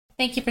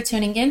Thank you for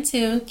tuning in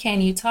to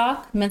Can You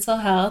Talk Mental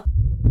Health.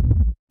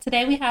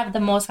 Today we have the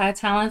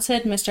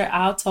multi-talented Mr.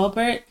 Al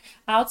Tolbert.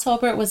 Al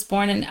Tolbert was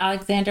born in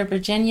Alexandria,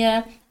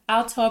 Virginia.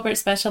 Al Tolbert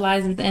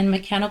specializes in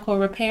mechanical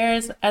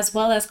repairs as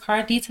well as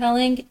car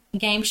detailing,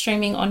 game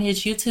streaming on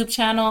his YouTube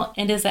channel,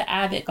 and is an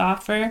avid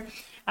golfer.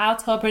 Al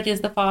Tolbert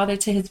is the father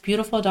to his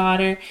beautiful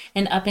daughter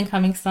and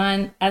up-and-coming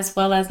son, as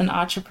well as an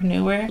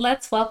entrepreneur.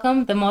 Let's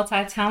welcome the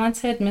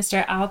multi-talented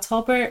Mr. Al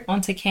Tolbert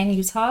onto Can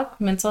You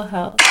Talk Mental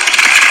Health.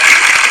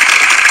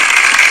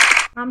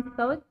 I'm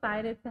so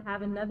excited to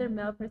have another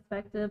male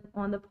perspective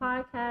on the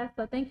podcast.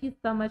 So thank you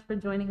so much for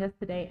joining us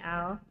today,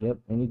 Al. Yep,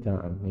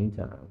 anytime.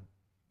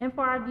 And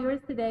for our viewers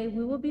today,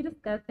 we will be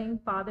discussing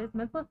father's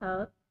mental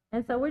health.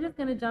 And so we're just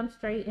going to jump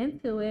straight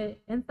into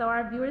it. And so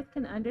our viewers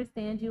can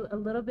understand you a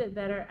little bit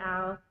better,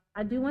 Al.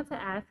 I do want to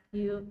ask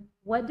you,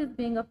 what does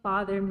being a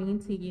father mean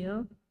to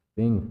you?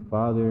 Being a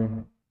father,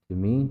 to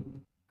me,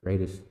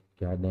 greatest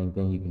goddamn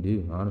thing you can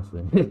do,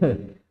 honestly.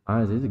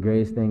 Honestly, it's the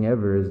greatest thing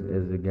ever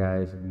as a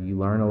guy. You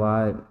learn a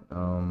lot,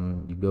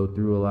 you go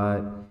through a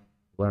lot,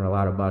 learn a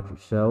lot about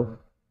yourself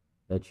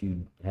that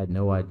you had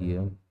no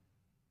idea.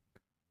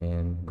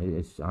 And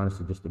it's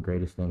honestly just the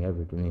greatest thing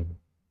ever to me.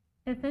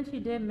 And since you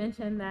did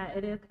mention that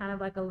it is kind of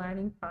like a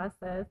learning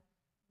process,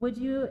 would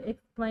you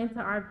explain to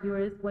our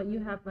viewers what you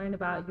have learned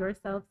about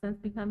yourself since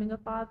becoming a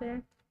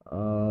father?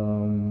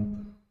 I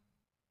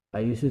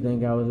used to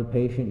think I was a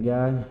patient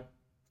guy.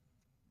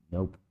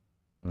 Nope.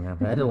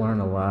 I've had to learn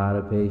a lot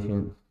of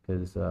patience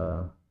because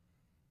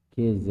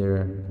kids,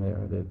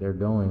 they're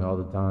going all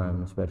the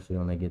time, especially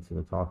when they get to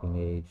the talking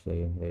age.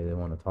 They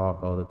want to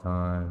talk all the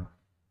time.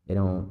 They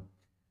don't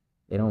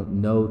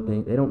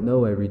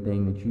know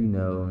everything that you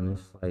know, and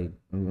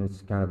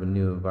it's kind of a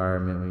new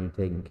environment when you're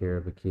taking care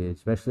of a kid,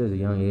 especially as a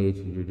young age.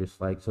 You're just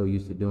like so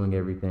used to doing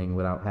everything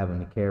without having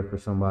to care for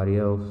somebody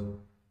else,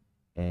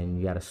 and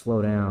you got to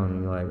slow down.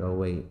 And you're like, oh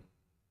wait,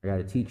 I got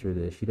to teach her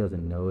this. She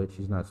doesn't know it.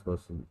 She's not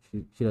supposed to.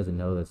 She doesn't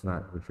know that's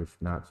not what you're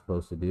not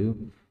supposed to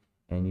do,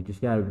 and you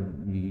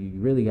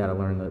really gotta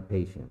learn that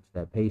patience.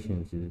 That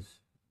patience is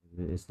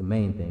the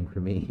main thing for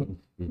me.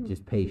 It's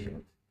just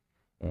patience.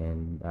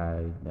 And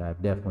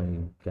I've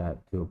definitely got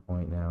to a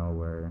point now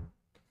where,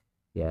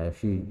 yeah, if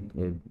she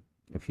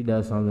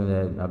does something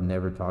that I've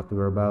never talked to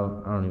her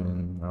about, I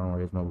don't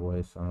raise my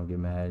voice, I don't get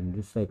mad, and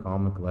just stay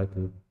calm and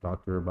collected,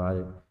 talk to her about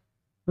it.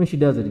 When she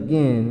does it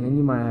again, then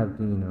you might have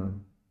to,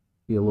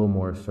 be a little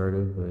more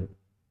assertive, but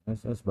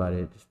that's about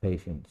it. Just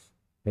patience.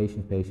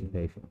 Patience.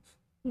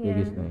 Yeah.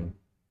 Biggest thing.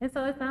 And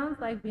so it sounds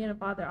like being a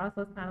father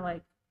also is kind of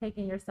like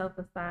taking yourself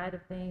aside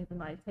of things and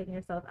like taking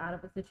yourself out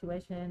of a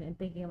situation and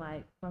thinking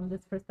like from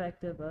this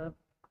perspective of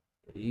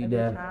your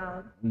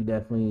child. You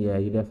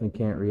definitely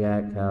can't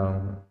react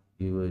how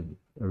you would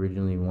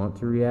originally want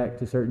to react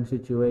to certain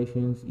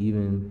situations,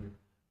 even,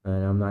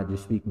 and I'm not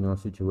just speaking on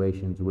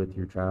situations with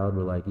your child,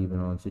 but like even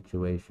on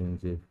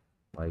situations if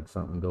like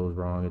something goes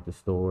wrong at the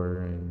store,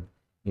 and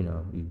you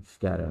just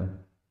gotta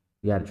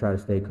try to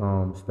stay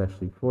calm,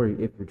 especially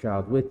if your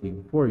child's with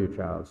you, for your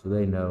child, so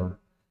they know.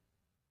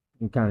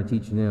 And kind of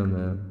teaching them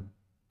to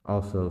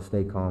also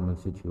stay calm in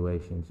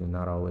situations and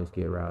not always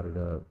get routed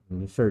up.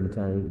 And there's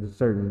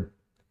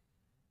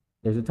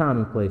a time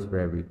and place for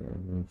everything.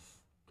 And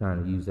just kind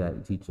of use that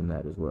and teach them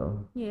that as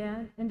well.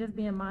 Yeah, and just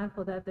being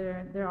mindful that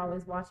they're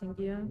always watching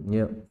you.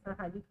 Yep. So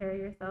how you carry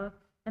yourself,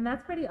 and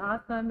that's pretty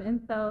awesome.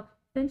 And so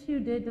since you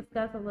did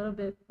discuss a little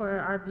bit for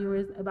our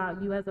viewers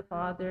about you as a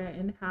father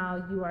and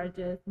how you are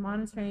just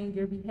monitoring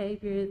your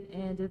behaviors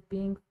and just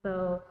being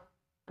so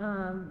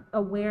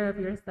aware of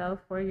yourself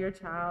for your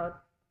child,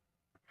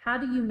 how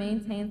do you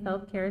maintain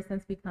self-care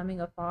since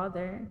becoming a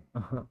father?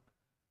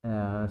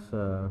 Yeah,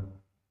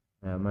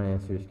 my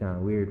answer is kind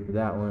of weird for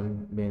that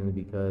one, mainly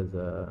because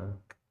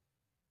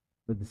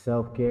with the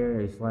self-care,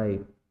 it's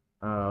like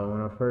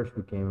when I first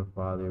became a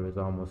father, it was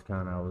almost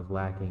kind of I was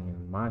lacking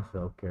in my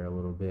self-care a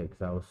little bit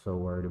because I was so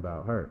worried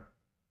about her.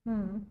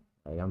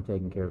 Like, I'm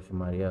taking care of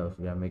somebody else.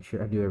 You gotta make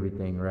sure I do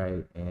everything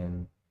right.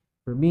 And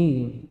for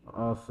me,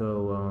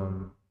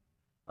 also,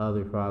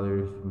 other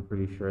fathers, I'm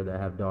pretty sure that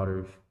have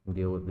daughters can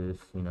deal with this.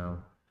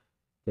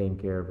 Taking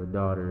care of a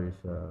daughter's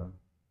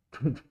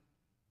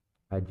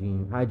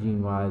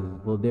hygiene wise is a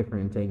little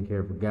different than taking care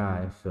of a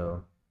guy.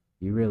 So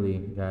you really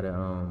gotta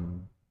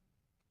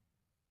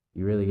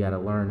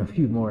learn a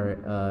few more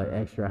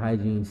extra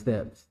hygiene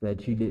steps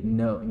that you didn't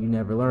know, you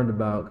never learned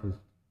about, because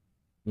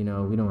we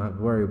don't have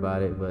to worry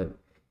about it. But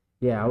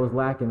yeah, I was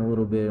lacking a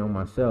little bit on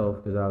myself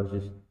because I was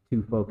just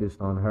too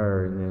focused on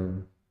her. And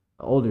then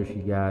the older she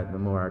got, the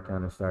more I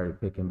kind of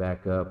started picking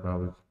back up.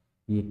 And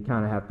you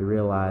kind of have to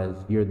realize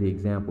you're the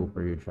example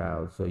for your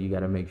child, so you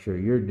got to make sure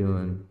you're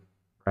doing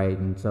right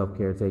and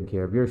self-care, take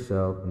care of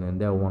yourself, and then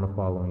they'll want to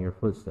follow in your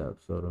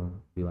footsteps, so it'll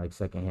be like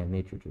secondhand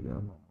nature to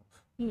them.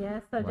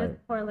 Yeah, so Right.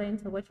 just correlating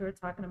to what you were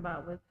talking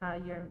about with how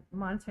you're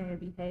monitoring your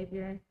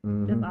behavior,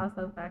 Mhm. just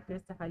also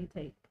factors to how you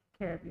take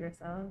care of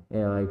yourself.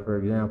 Yeah, like for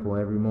example,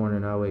 every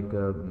morning I wake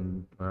up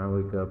and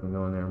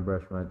go in there and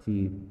brush my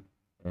teeth,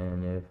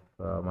 and if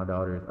my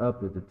daughter is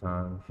up at the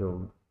time,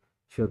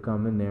 she'll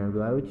come in there and be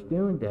like, "What you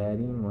doing,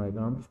 Daddy?" I'm like,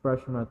 "I'm just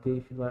brushing my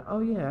teeth." She's like,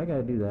 "Oh yeah, I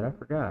gotta do that. I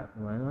forgot."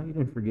 I'm like, "No, you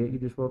didn't forget. You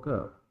just woke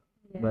up."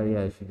 Yeah. But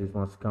yeah, she just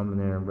wants to come in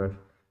there and brush.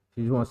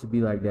 She just wants to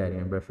be like Daddy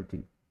and brush her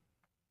teeth.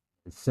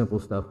 It's simple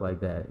stuff like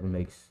that. It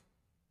makes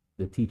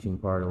the teaching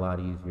part a lot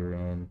easier,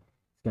 and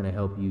it's gonna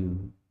help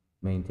you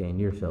maintain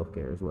your self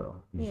care as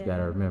well. You just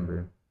gotta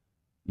remember,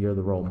 you're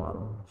the role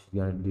model.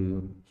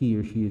 He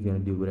or she is gonna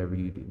do whatever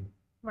you do.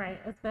 Right,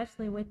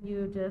 especially with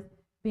you just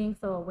being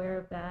so aware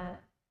of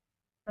that.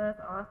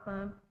 That's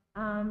awesome.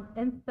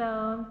 And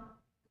so,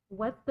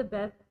 what's the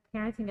best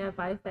parenting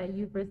advice that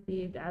you've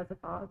received as a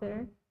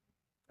father?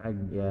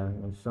 Yeah,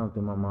 it's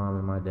something my mom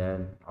and my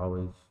dad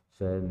always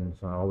said, and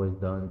it's always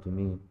done to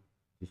me.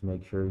 Just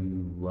make sure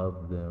you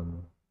love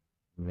them.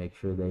 Make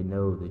sure they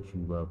know that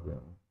you love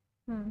them.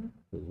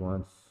 Because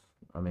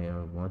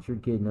once your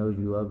kid knows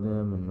you love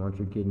them, and once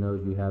your kid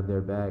knows you have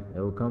their back, they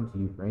will come to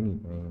you for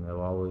anything.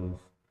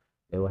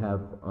 They will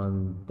have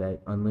that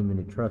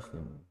unlimited trust in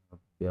you,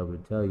 be able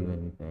to tell you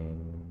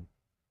anything and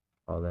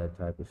all that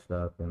type of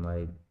stuff. And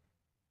like,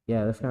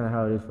 yeah, that's kind of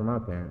how it is for my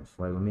parents.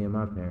 Like with me and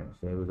my parents,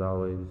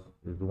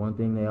 the one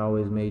thing they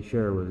always made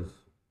sure was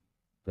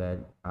that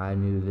I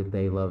knew that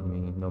they loved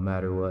me no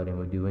matter what and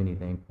would do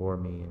anything for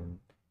me. And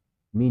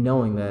me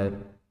knowing that,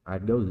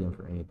 I'd go to them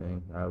for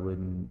anything. I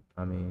wouldn't.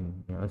 I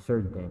mean,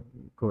 certain things.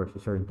 Of course,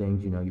 there's certain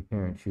things your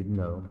parents should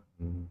know,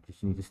 and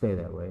just need to stay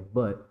that way.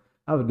 But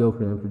I would go for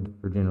them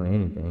for generally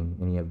anything,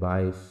 any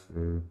advice,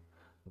 or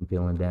I'm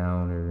feeling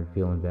down or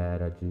feeling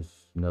bad. I just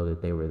know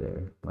that they were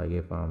there. Like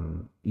if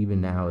I'm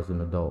even now as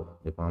an adult,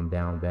 if I'm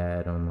down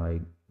bad on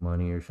like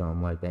money or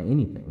something like that,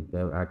 anything,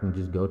 that I can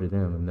just go to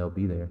them and they'll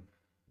be there.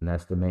 And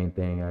that's the main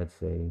thing I'd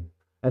say.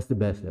 That's the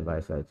best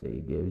advice I'd say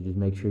you give. Just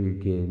make sure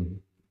your kid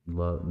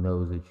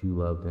knows that you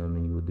love them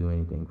and you will do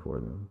anything for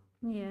them.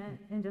 Yeah,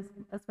 and just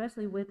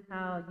especially with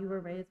how you were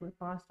raised with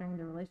fostering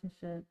the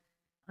relationship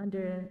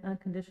under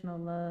unconditional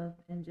love,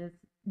 and just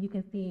you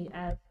can see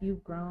as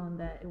you've grown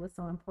that it was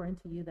so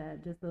important to you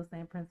that just those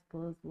same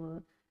principles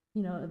will,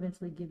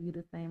 eventually give you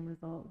the same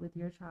result with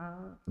your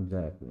child.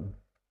 Exactly.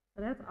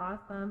 So that's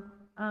awesome.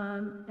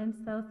 And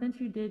so since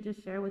you did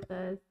just share with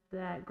us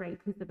that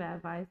great piece of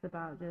advice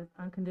about just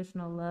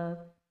unconditional love,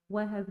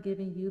 what has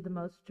given you the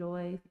most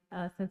joy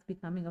since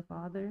becoming a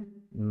father?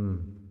 Mm.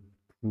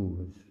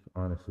 It's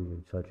honestly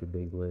such a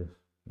big list.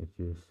 It's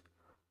just,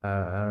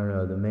 I don't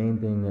know. The main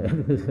thing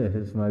that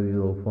this might be a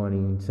little funny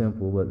and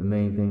simple, but the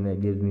main thing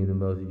that gives me the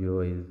most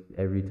joy is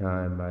every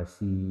time I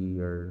see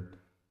or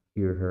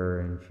hear her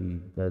and she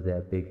does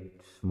that big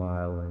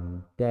smile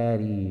and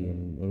daddy,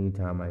 and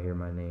anytime I hear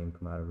my name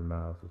come out of her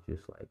mouth, it's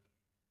just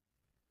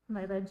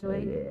Like that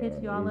joy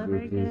hits you all it, over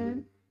it just,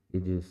 again?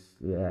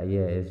 yeah,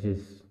 it's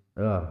just,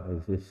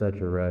 it's just such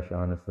a rush,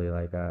 honestly.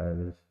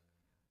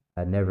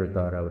 I never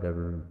thought I would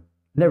ever,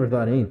 never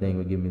thought anything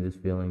would give me this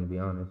feeling, to be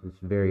honest.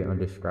 It's a very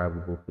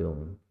undescribable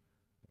feeling.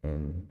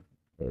 And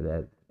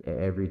that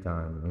every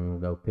time, and we'll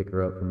go pick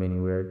her up from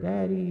anywhere,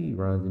 Daddy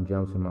runs and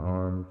jumps in my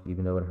arms,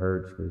 even though it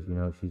hurts because,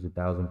 she's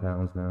 1,000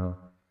 pounds now.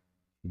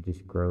 She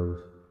just grows.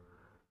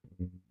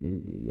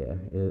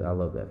 I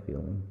love that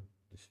feeling.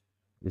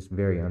 It's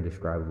very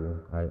undescribable.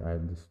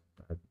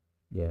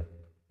 Yeah,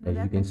 Well, as you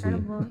that's can see.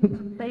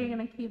 incredible. So you're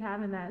gonna keep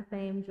having that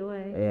same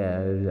joy.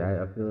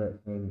 Yeah, I feel that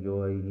same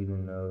joy,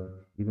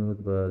 even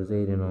with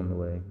Zayden on the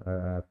way,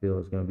 I feel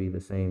it's gonna be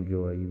the same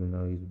joy, even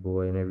though he's a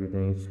boy and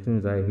everything. As soon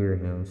as I hear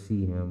him,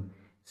 see him,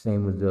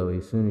 same with Zoe.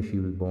 As soon as she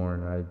was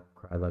born, I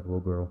cried like a little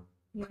girl.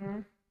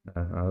 Yeah.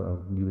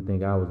 You would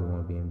think I was the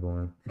one being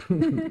born.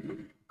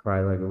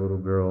 Cry like a little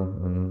girl,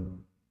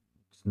 and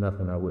it's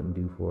nothing I wouldn't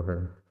do for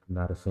her.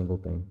 Not a single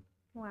thing.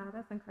 Wow,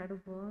 that's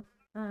incredible.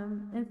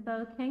 And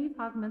so, can you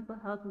talk mental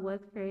health was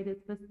created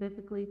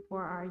specifically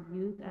for our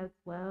youth as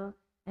well?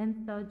 And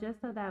so,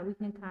 just so that we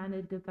can kind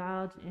of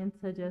divulge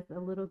into just a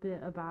little bit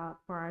about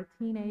for our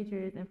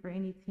teenagers and for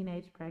any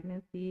teenage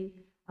pregnancy,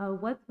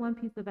 what's one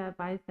piece of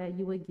advice that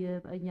you would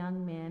give a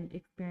young man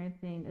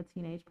experiencing a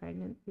teenage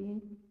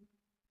pregnancy?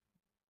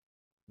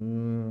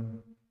 Mm,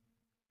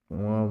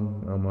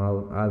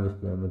 well,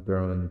 obviously I'm gonna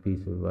throw in the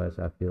piece of advice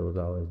I feel is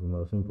always the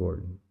most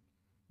important.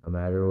 No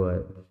matter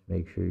what, just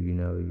make sure you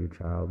know your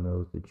child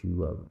knows that you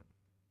love them,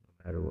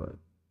 no matter what,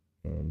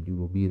 and you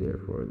will be there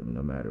for them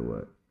no matter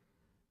what.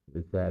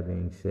 With that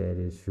being said,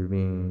 is for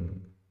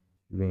being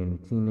a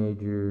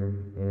teenager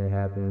and it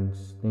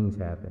happens, things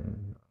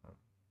happen.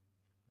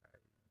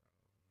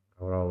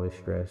 I would always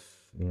stress,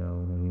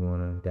 when you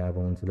want to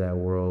dabble into that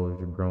world as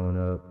you're growing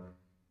up,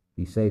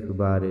 be safe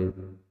about it.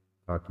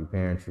 Talk to your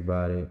parents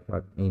about it.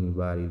 Talk to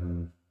anybody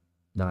who's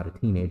not a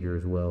teenager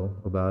as well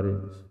about it,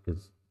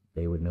 because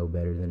they would know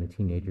better than a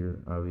teenager,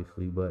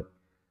 obviously. But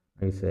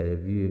like I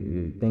said,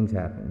 things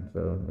happen,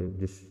 so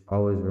just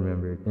always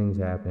remember things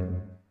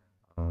happen.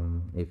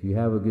 If you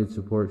have a good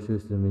support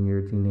system and you're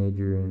a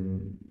teenager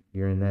and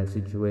you're in that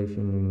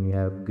situation and you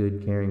have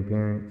good, caring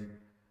parents,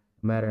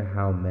 no matter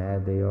how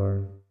mad they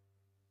are,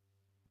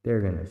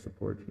 they're gonna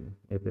support you.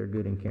 If they're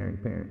good and caring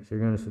parents, they're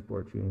gonna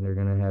support you and they're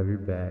gonna have your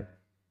back.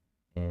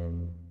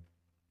 And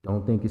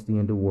don't think it's the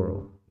end of the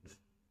world.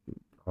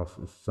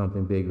 also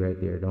something big right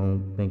there.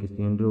 Don't think it's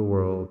the end of the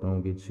world.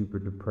 Don't get super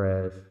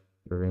depressed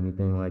or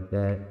anything like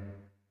that.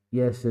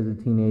 Yes, as a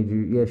teenager,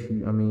 yes,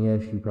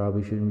 you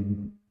probably shouldn't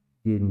be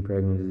getting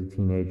pregnant as a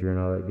teenager and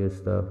all that good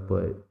stuff,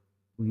 but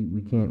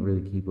we can't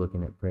really keep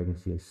looking at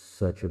pregnancy as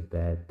such a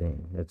bad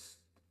thing. That's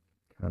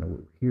kind of what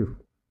we're here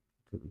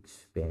for, to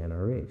expand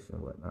our race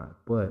and whatnot.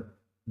 But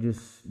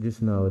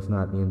just know it's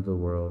not the end of the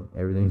world.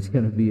 Everything's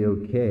gonna be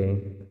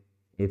okay,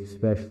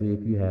 especially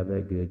if you have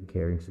that good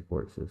caring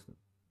support system.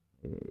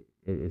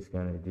 It's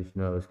gonna just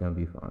know it's gonna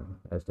be fine.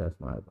 That's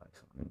my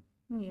advice on it.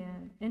 Yeah,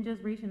 and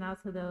just reaching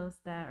out to those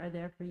that are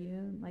there for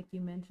you, like you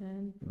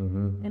mentioned.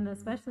 Mm-hmm. And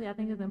especially, I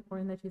think it's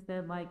important that you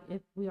said, like, if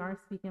we are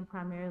speaking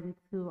primarily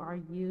to our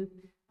youth,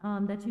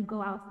 that you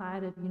go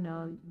outside of,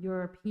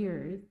 your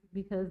peers,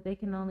 because they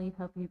can only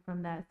help you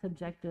from that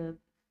subjective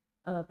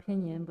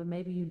opinion, but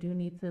maybe you do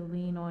need to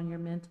lean on your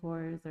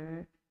mentors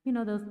or,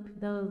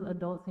 those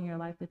adults in your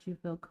life that you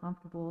feel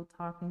comfortable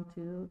talking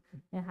to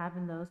and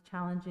having those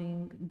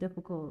challenging,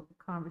 difficult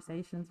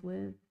conversations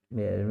with.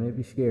 Yeah, it may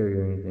be scary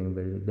or anything,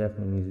 but it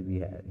definitely needs to be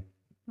had.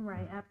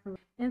 Right,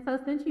 absolutely. And so,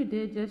 since you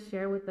did just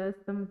share with us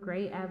some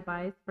great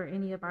advice for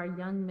any of our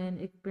young men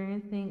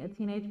experiencing a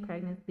teenage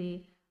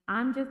pregnancy,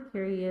 I'm just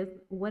curious,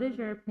 what is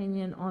your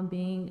opinion on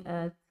being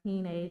a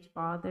teenage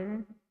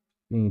father?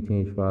 Being a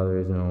teenage father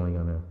isn't only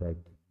going to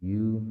affect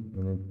you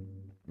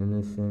in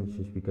this sense,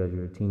 just because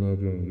you're a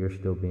teenager and you're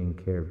still being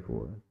cared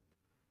for.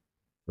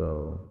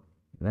 So,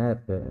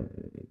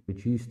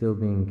 but you still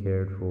being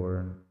cared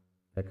for,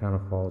 that kind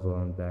of falls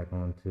on back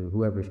onto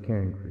whoever's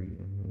caring for you,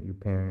 your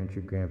parents,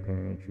 your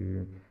grandparents,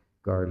 your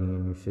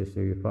guardian, your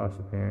sister, your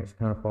foster parents.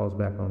 Kind of falls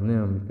back on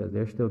them because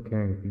they're still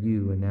caring for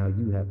you, and now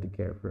you have to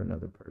care for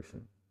another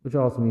person, which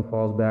ultimately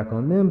falls back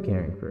on them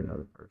caring for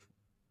another person.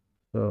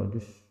 So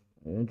just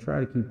try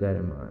to keep that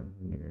in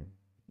mind.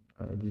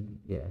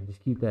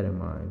 Just keep that in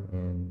mind,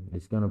 and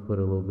it's gonna put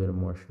a little bit of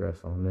more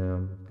stress on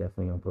them.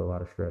 Definitely gonna put a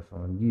lot of stress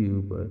on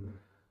you, but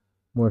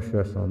more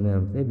stress on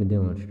them. They've been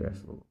dealing with stress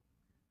a little,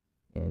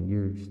 and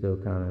you're still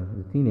kind of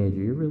a teenager.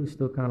 You're really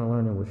still kind of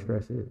learning what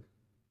stress is.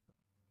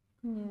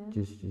 Yeah.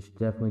 Just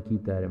definitely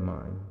keep that in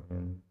mind,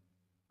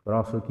 but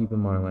also keep in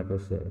mind, like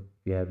I said,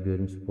 if you have good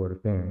and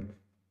supportive parents,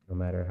 no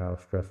matter how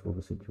stressful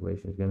the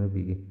situation is gonna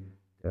be,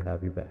 they'll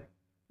have your back.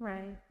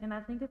 Right. And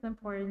I think it's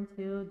important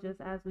too, just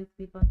as we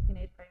speak on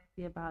teenage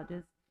pregnancy, about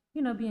just,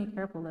 being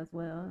careful as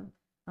well.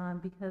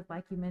 Because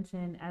like you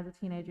mentioned, as a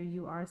teenager,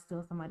 you are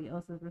still somebody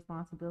else's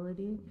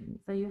responsibility.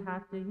 So you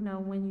have to,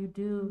 when you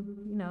do,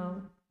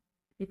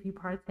 if you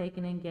partake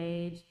and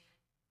engage,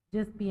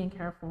 just being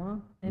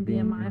careful and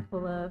being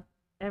mindful of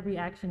every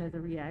action is a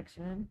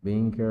reaction.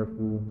 Being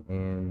careful,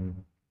 and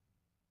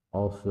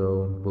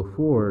also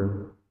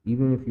before,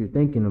 even if you're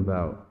thinking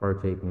about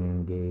partaking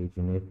and engage,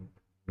 and if,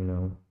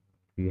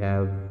 you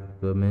have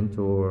the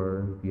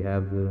mentor, if you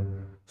have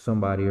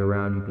somebody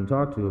around you can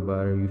talk to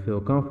about it, or you feel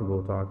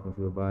comfortable talking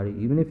to about it,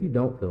 even if you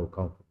don't feel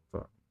comfortable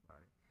talking about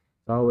it,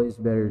 it's always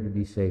better to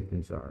be safe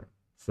than sorry.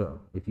 So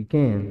if you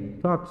can,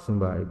 talk to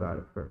somebody about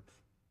it first.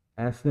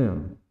 Ask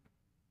them.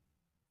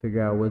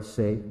 Figure out what's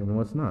safe and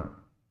what's not.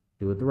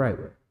 Do it the right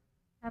way.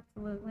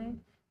 Absolutely.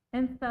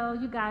 And so,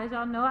 you guys,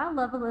 y'all know I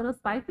love a little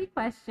spicy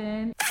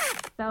question.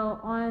 So,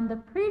 on the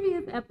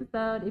previous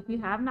episode, if you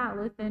have not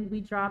listened,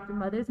 we dropped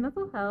mother's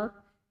mental health.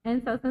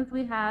 And so, since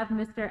we have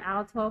Mr.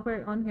 Al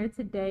Tolbert on here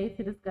today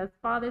to discuss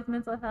father's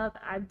mental health,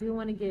 I do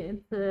want to get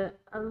into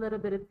a little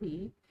bit of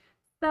tea.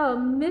 So,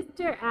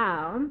 Mr.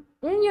 Al,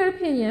 in your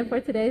opinion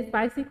for today's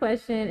spicy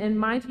question, and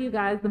mind you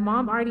guys, the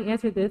mom already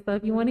answered this, so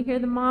if you want to hear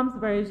the mom's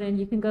version,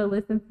 you can go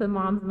listen to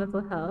Mom's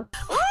Mental Health.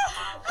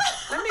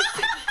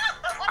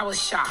 I was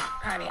shocked,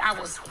 honey. I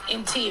was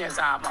in tears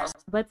almost.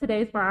 But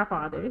today's for our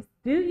fathers.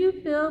 Do you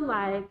feel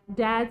like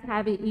dads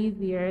have it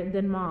easier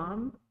than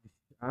moms?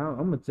 I'm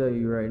going to tell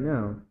you right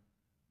now,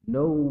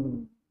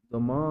 no, the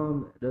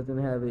mom doesn't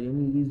have it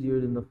any easier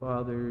than the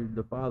father.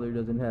 The father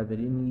doesn't have it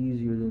any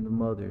easier than the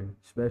mother,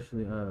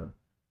 especially,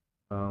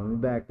 let me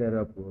back that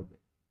up a little bit.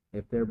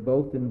 If they're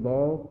both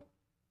involved,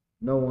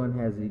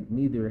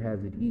 neither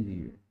has it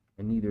easier,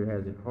 and neither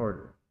has it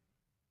harder.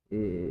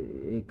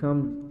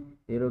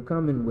 It'll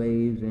come in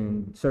waves,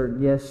 and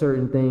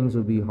certain things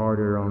will be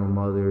harder on a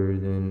mother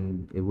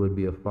than it would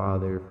be a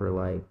father.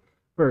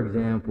 For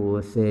example,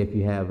 let's say if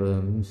you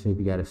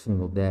got a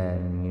single dad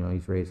and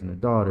he's raising a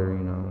daughter,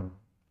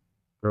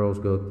 girls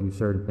go through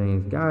certain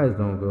things guys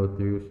don't go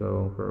through.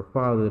 So for a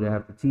father to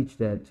have to teach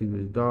that to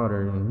his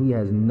daughter and he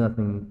has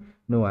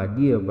no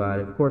idea about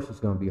it, of course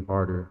it's going to be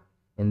harder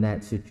in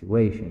that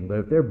situation. But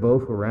if they're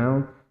both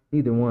around,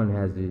 neither one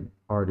has it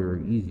harder or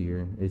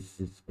easier. It's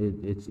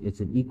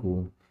an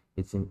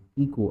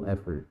equal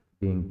effort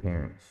being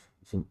parents.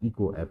 It's an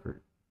equal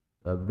effort,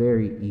 a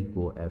very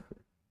equal effort.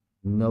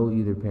 No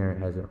either parent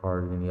has it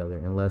harder than the other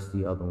unless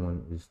the other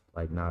one is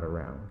not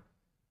around.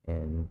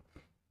 And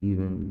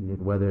even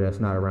whether that's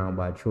not around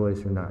by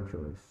choice or not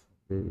choice,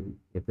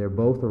 if they're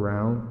both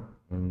around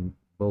and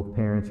both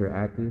parents are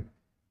active,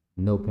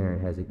 no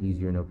parent has it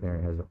easier, no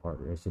parent has it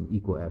harder. It's an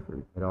equal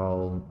effort.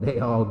 They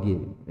all get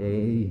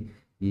it.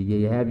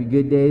 You have your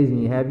good days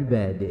and you have your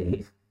bad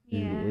days.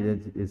 Yeah.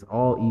 It's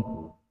all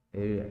equal.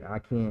 I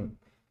can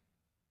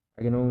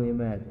only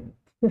imagine.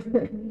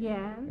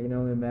 Yeah. I can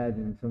only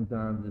imagine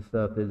sometimes the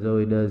stuff that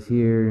Zoe does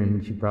here,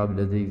 and she probably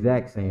does the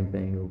exact same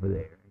thing over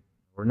there,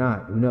 or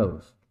not. Who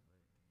knows?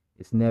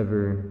 It's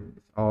never.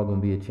 It's all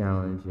gonna be a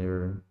challenge,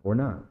 or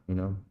not.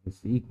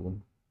 It's equal.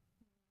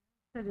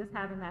 So just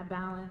having that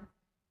balance.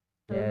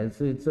 Yeah,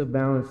 it's a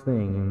balanced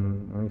thing,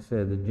 and like I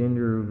said, the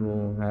gender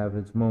will have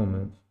its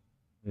moments.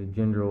 The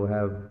gender will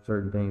have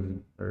certain things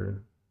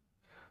or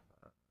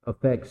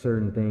affect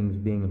certain things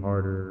being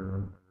harder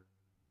or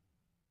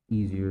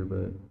easier,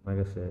 but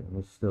like I said,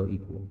 it's still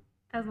equal.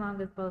 As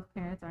long as both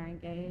parents are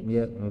engaged.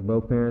 Yep, if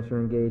both parents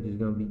are engaged, it's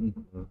gonna be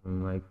equal.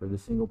 And like for the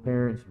single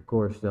parents, of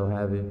course, they'll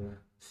have it.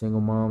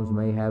 Single moms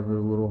may have it a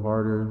little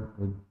harder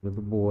with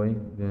the boy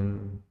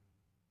than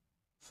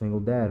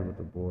single dad with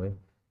the boy,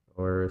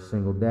 or a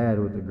single dad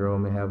with the girl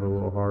may have it a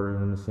little harder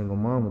than a single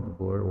mom with the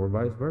boy, or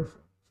vice versa.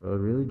 So it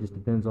really just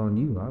depends on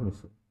you,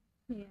 obviously.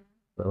 Yeah.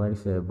 But like I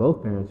said,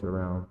 both parents are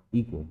around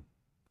equal,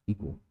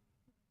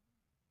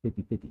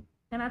 50-50.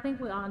 And I think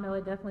we all know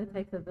it definitely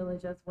takes a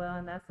village as well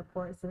in that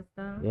support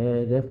system. Yeah,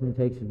 it definitely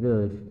takes a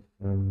village.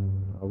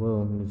 I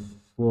will. Just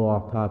a little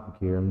off topic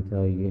here. I'm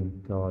gonna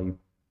tell all you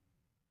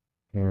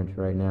parents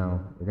right now,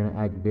 they're gonna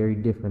act very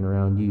different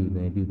around you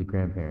than they do the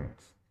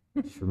grandparents.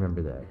 Just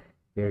remember that.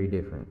 Very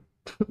different.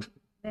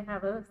 They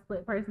have a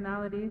split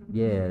personality.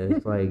 Yeah,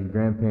 it's like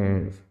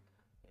grandparents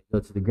go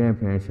to the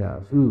grandparents'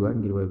 house. Ooh, I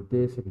can get away with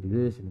this. I can do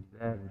this. I can do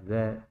that. I can do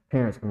that.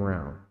 Parents come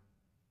around.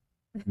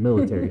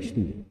 Military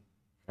student.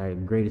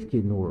 Greatest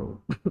kid in the world.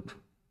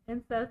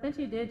 And so, since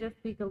you did just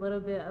speak a little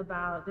bit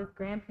about just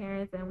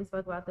grandparents and we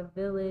spoke about the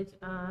village,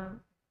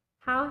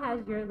 how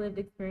has your lived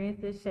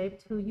experiences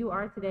shaped who you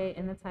are today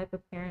and the type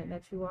of parent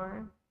that you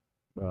are?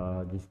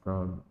 Just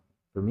grown.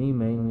 For me,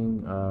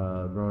 mainly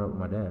growing up with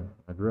my dad.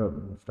 I grew up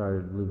and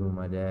started living with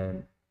my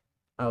dad.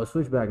 I would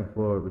switch back and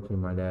forth between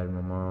my dad and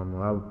my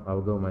mom. I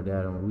would go with my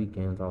dad on the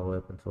weekends all the way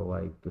up until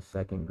like the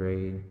second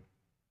grade,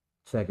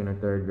 second or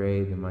third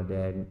grade. And my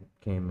dad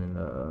came and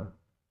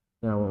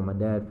I went with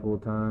my dad full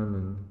time,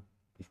 and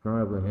just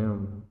growing up with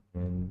him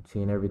and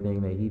seeing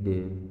everything that he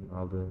did,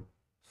 all the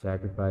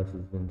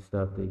sacrifices and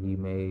stuff that he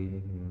made,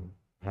 and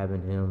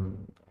having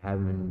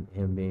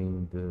him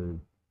being the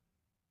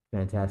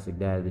fantastic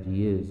dad that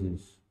he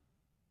is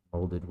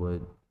molded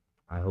what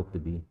I hope to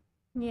be.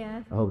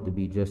 Yeah. I hope to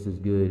be just as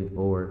good,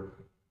 or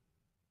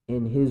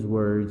in his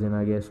words, and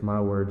I guess my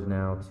words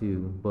now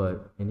too,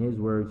 but in his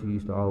words, he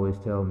used to always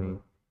tell me,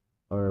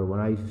 or when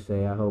I used to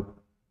say, I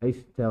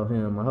used to tell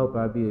him, I hope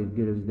I'd be as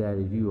good of a dad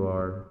as you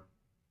are.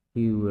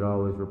 He would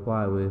always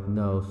reply with,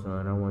 no,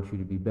 son, I want you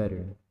to be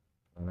better.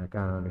 And I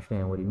kind of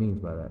understand what he means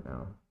by that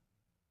now.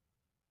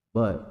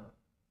 But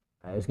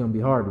it's going to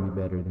be hard to be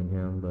better than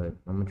him, but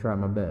I'm going to try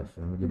my best.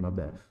 I'm going to do my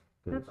best.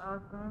 That's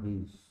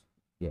awesome.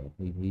 He's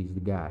the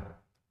guy.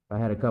 If I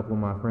had a couple of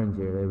my friends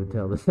here, they would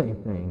tell the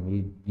same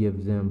thing.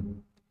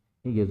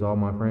 He gives all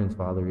my friends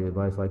fatherly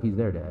advice like he's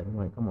their dad. I'm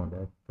like, come on,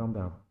 Dad, calm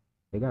down.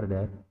 They got a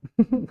dad.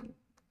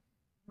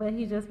 But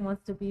he just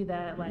wants to be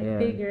that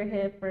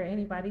figurehead for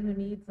anybody who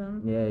needs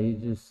him. Yeah,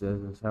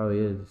 that's how he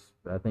is.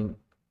 I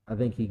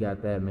think he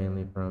got that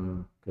mainly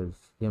from because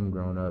him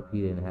growing up,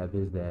 he didn't have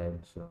his dad,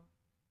 so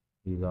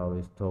he's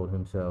always told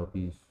himself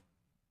he's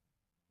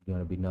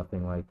gonna be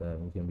nothing like that.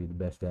 He's gonna be the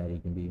best dad he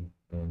can be,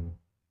 and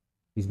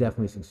he's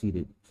definitely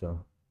succeeded. So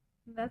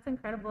that's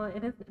incredible.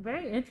 It is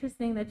very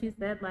interesting that you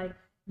said like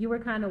you were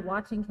kind of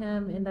watching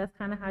him and that's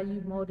kind of how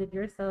you molded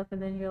yourself,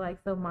 and then you're like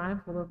so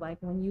mindful of like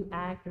when you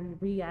act or you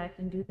react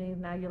and do things,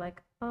 now you're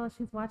like, oh,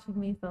 she's watching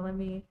me, so let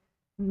me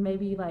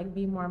maybe like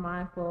be more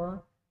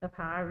mindful of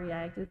how I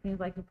react. It seems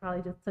like you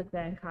probably just took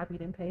that and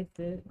copied and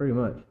pasted. Pretty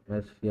much.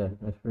 That's pretty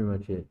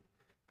much it.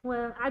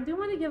 Well, I do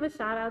want to give a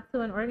shout out to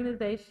an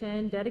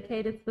organization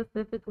dedicated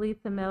specifically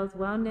to males'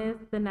 wellness.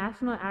 The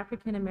National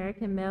African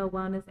American Male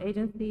Wellness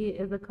Agency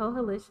is a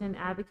coalition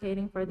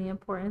advocating for the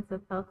importance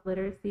of health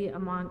literacy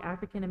among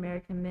African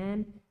American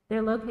men.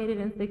 They're located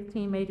in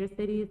 16 major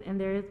cities, and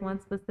there is one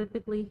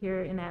specifically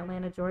here in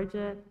Atlanta,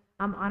 Georgia.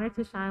 I'm honored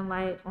to shine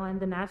light on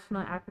the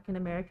National African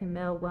American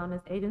Male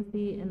Wellness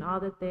Agency and all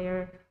that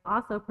they're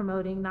also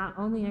promoting, not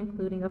only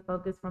including a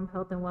focus from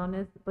health and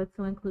wellness, but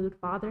to include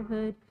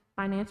fatherhood,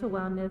 financial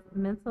wellness,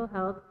 mental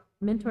health,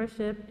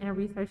 mentorship, and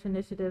research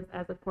initiatives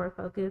as a core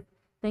focus.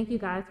 Thank you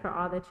guys for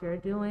all that you're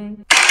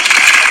doing.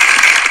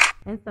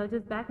 And so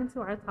just back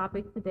into our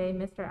topic today,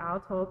 Mr.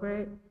 Al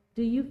Tolbert,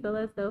 do you feel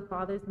as though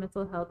fathers'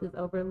 mental health is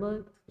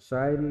overlooked?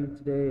 Society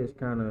today is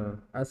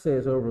I say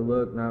it's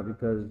overlooked, not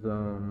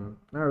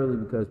really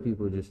because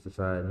people just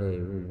decide,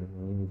 hey,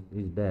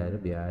 he's bad, it'll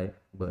be all right.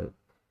 But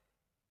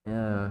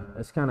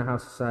that's kind of how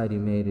society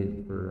made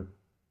it for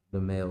the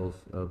males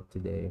of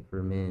today,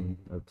 for men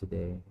of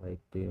today. Like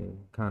they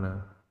kind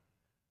of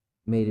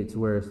made it to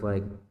where it's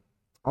like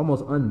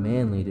almost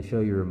unmanly to show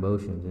your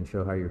emotions and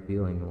show how you're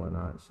feeling and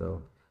whatnot.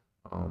 So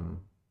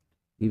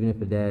even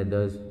if a dad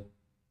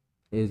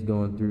is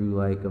going through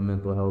like a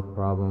mental health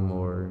problem,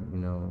 or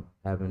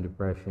having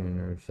depression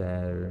or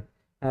sad or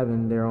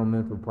having their own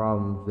mental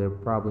problems, they're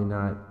probably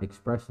not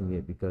expressing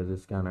it because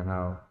it's kind of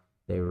how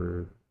they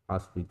were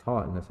possibly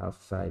taught, and that's how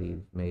society has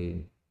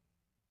made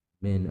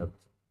men of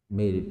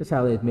made it. That's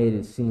how they've made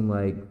it seem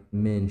like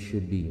men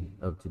should be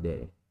of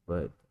today.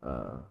 But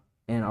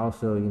and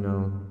also,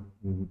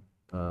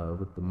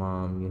 with the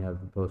mom, you have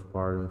the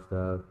postpartum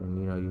stuff,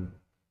 and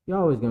you're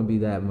always gonna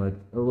be a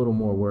little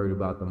more worried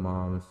about the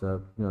mom and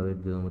stuff. They're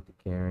dealing with the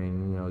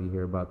caring. You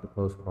hear about the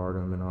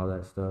postpartum and all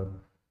that stuff.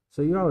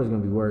 So you're always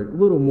gonna be a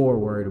little more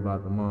worried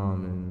about the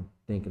mom and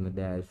thinking the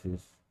dad's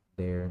just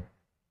there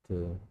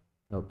to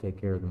help take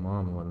care of the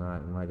mom and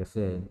whatnot. And like I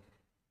said,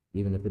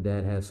 even if the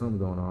dad has something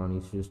going on,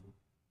 he's just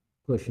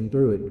pushing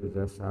through it because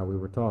that's how we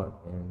were taught.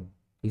 And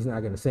he's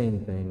not gonna say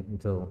anything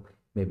until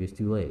maybe it's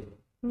too late.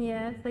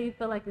 Yeah, so you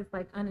feel like it's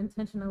like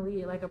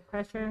unintentionally like a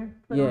pressure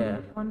put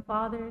on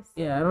fathers?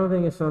 Yeah, I don't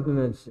think it's something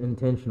that's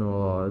intentional at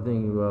all.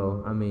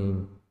 I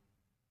think,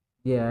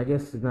 yeah, I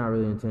guess it's not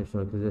really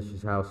intentional because that's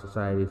just how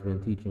society's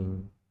been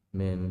teaching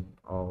men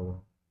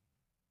all.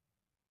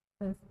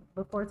 Since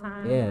before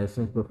time? Yeah,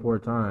 since before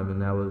time.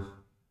 And that was,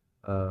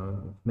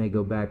 may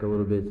go back a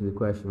little bit to the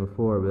question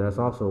before, but that's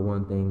also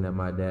one thing that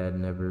my dad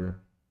never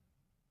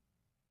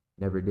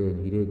did.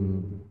 He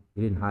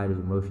didn't hide his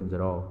emotions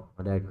at all.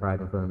 My dad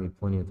cried in front of me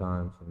plenty of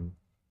times, and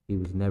he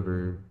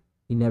never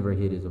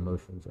hid his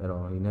emotions at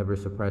all. He never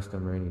suppressed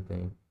them or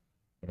anything.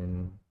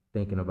 And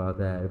thinking about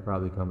that, it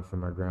probably comes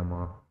from my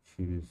grandma.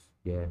 It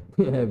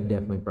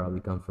definitely probably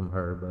comes from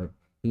her, but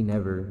he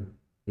never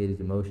hid his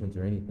emotions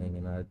or anything.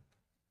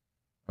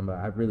 And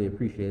I really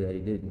appreciate that he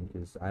didn't,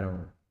 because I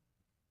don't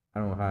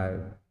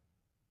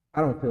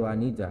feel I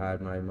need to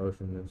hide my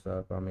emotions and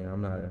stuff. I mean,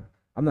 I'm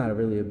not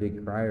really a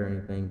big crier or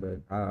anything, but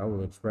I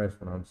will express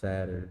when I'm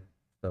sad or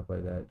stuff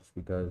like that, just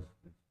because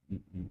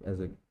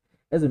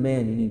as a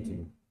man, you need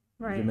to.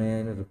 Right. As a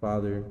man, as a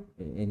father,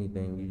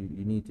 anything,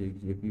 you need to.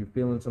 If you're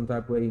feeling some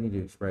type of way, you need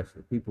to express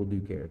it. People do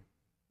care.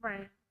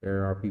 Right.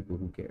 There are people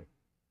who care.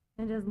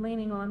 And just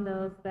leaning on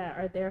those that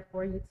are there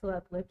for you to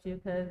uplift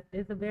you, because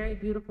it's a very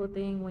beautiful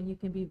thing when you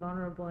can be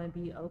vulnerable and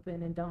be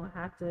open and don't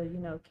have to,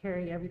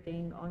 carry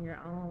everything on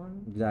your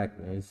own.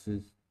 Exactly.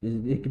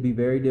 It can be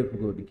very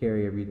difficult to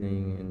carry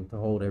everything and to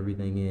hold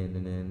everything in,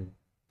 and then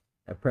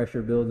that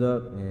pressure builds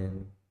up,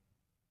 and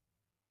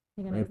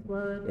you're gonna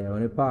explode. Yeah,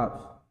 when it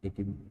pops,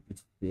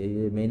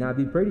 it may not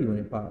be pretty when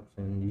it pops,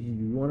 and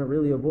you want to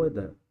really avoid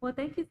that. Well,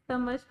 thank you so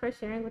much for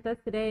sharing with us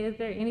today. Is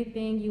there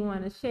anything you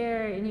want to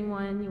share?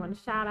 Anyone you want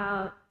to shout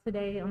out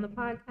today on the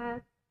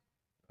podcast?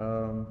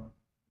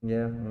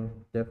 Yeah,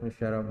 definitely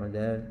shout out my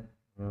dad,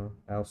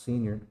 Al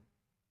Senior.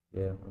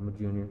 Yeah, I'm a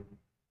junior,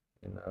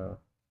 and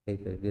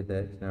hate that I did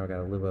that, 'cause now I got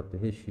to live up to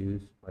his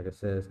shoes. Like I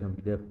said, it's gonna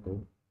be difficult,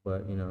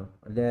 but my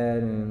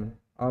dad and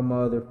all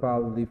my other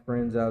fatherly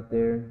friends out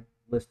there.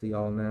 List of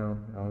y'all now.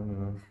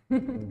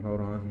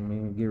 Hold on, let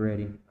me get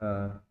ready.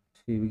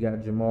 We got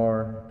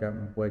Jamar, got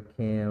my boy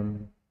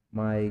Cam,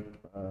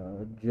 Mike,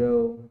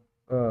 Joe,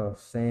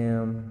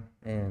 Sam,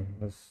 and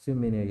there's too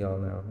many of y'all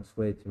now. There's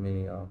way too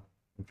many of y'all.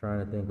 I'm trying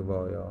to think of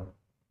all y'all.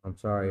 I'm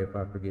sorry if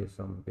I forget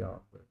some of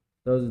y'all, but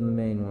those are the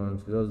main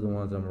ones. Those are the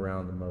ones I'm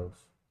around the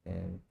most,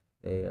 and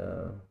they.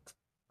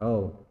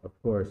 Of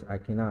course, I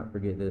cannot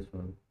forget this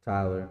one.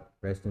 Tyler,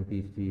 rest in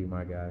peace to you,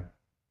 my guy.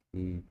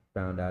 He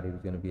found out he was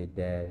going to be a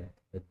dad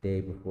a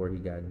day before he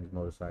got in his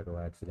motorcycle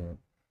accident.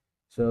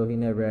 So he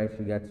never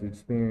actually got to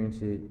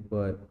experience it,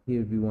 but he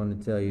would be one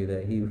to tell you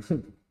that he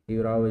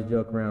would always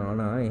joke around, "Oh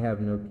no, I ain't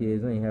having no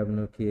kids.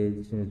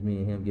 As soon as me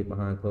and him get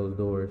behind closed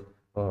doors,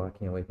 oh, I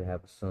can't wait to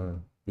have a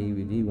son."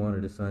 He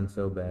wanted a son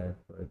so bad.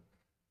 But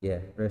yeah,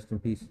 rest in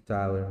peace to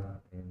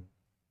Tyler, and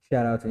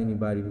shout out to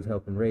anybody who's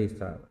helping raise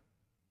Tyler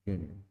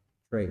Jr.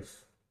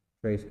 Trace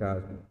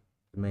Cosby,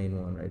 the main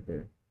one right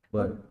there.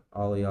 But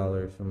all of y'all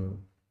are from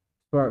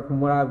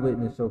what I've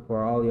witnessed so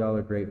far, all of y'all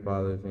are great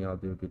fathers, and y'all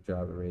do a good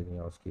job of raising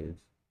y'all's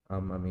kids. I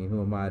mean,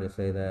 who am I to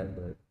say that?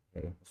 But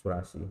hey, that's what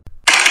I see.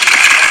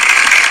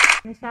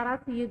 And shout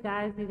out to you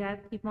guys. You guys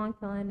keep on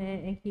killing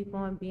it and keep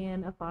on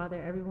being a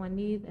father everyone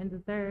needs and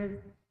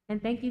deserves.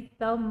 And thank you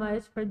so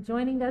much for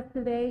joining us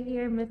today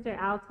here, Mr.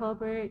 Al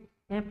Tolbert,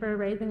 and for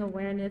raising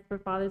awareness for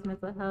fathers'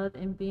 mental health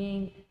and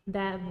being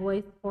that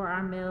voice for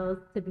our males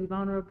to be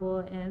vulnerable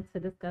and to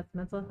discuss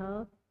mental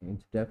health.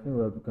 It's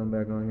definitely love to come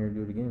back on here and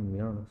do it again, to be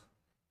honest.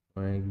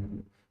 If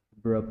you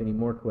brew up any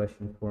more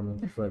questions for me,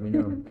 just let me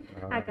know.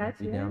 I got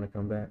you. Be down to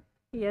come back.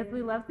 Yes,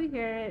 we love to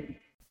hear it.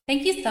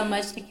 Thank you so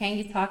much to Can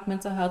You Talk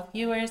Mental Health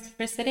viewers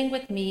for sitting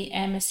with me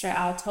and Mr.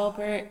 Al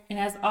Tolbert. And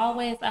as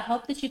always, I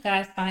hope that you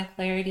guys find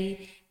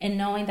clarity in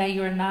knowing that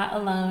you are not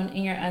alone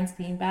in your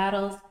unseen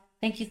battles.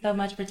 Thank you so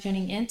much for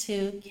tuning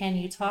into Can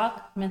You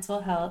Talk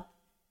Mental Health.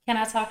 Can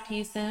I talk to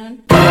you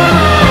soon?